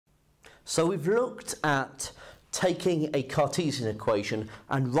So we've looked at taking a Cartesian equation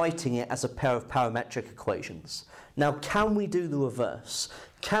and writing it as a pair of parametric equations. Now, can we do the reverse?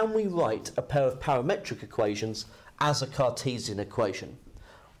 Can we write a pair of parametric equations as a Cartesian equation?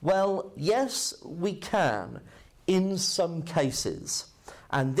 Well, yes, we can in some cases.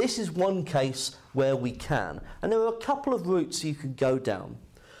 And this is one case where we can. And there are a couple of routes you can go down.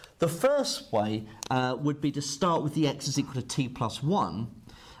 The first way would be to start with the x is equal to t plus 1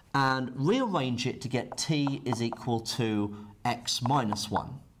 and rearrange it to get t is equal to x minus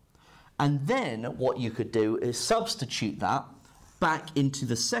 1. And then what you could do is substitute that back into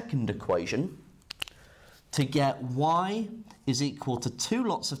the second equation to get y is equal to 2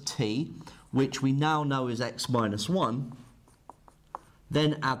 lots of t, which we now know is x minus 1,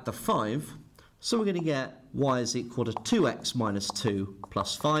 then add the 5. So we're going to get y is equal to 2x minus 2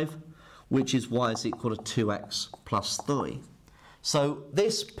 plus 5, which is y is equal to 2x plus 3. So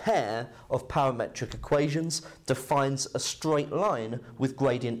this pair of parametric equations defines a straight line with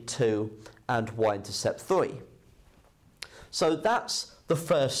gradient 2 and y-intercept 3. So that's the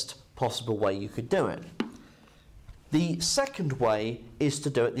first possible way you could do it. The second way is to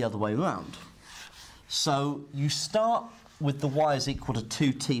do it the other way around. So you start with the y is equal to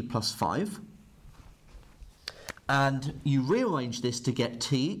 2t plus 5, and you rearrange this to get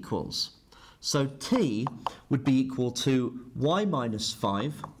t equals. So t would be equal to y minus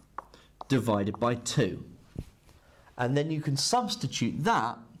 5 divided by 2. And then you can substitute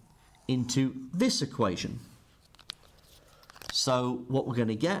that into this equation. So what we're going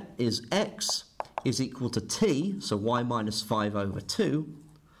to get is x is equal to t, so y minus 5 over 2,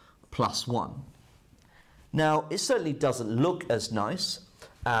 plus 1. Now, it certainly doesn't look as nice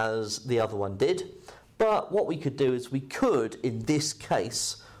as the other one did, but what we could do is we could, in this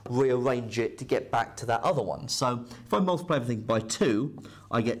case, rearrange it to get back to that other one. So if I multiply everything by 2,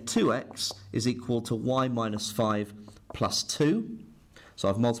 I get 2x is equal to y minus 5 plus 2. So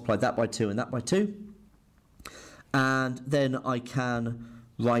I've multiplied that by 2 and that by 2. And then I can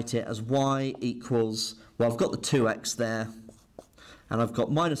write it as y equals, well, I've got the 2x there, and I've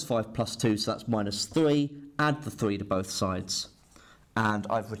got minus 5 plus 2, so that's minus 3. Add the 3 to both sides, and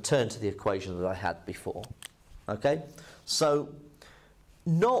I've returned to the equation that I had before. Okay? So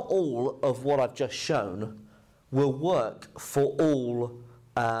not all of what I've just shown will work for all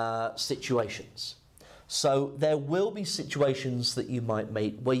situations. So there will be situations that you might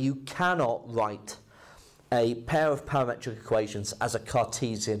meet where you cannot write a pair of parametric equations as a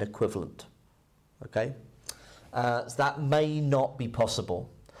Cartesian equivalent. Okay? That may not be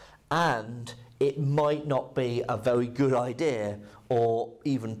possible, and it might not be a very good idea or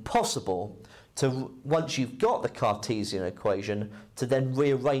even possible to, once you've got the Cartesian equation, to then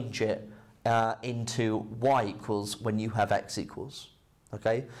rearrange it into y equals when you have x equals.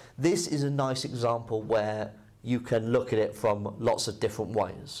 Okay? This is a nice example where you can look at it from lots of different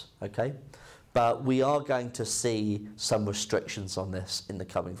ways. Okay? But we are going to see some restrictions on this in the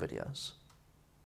coming videos.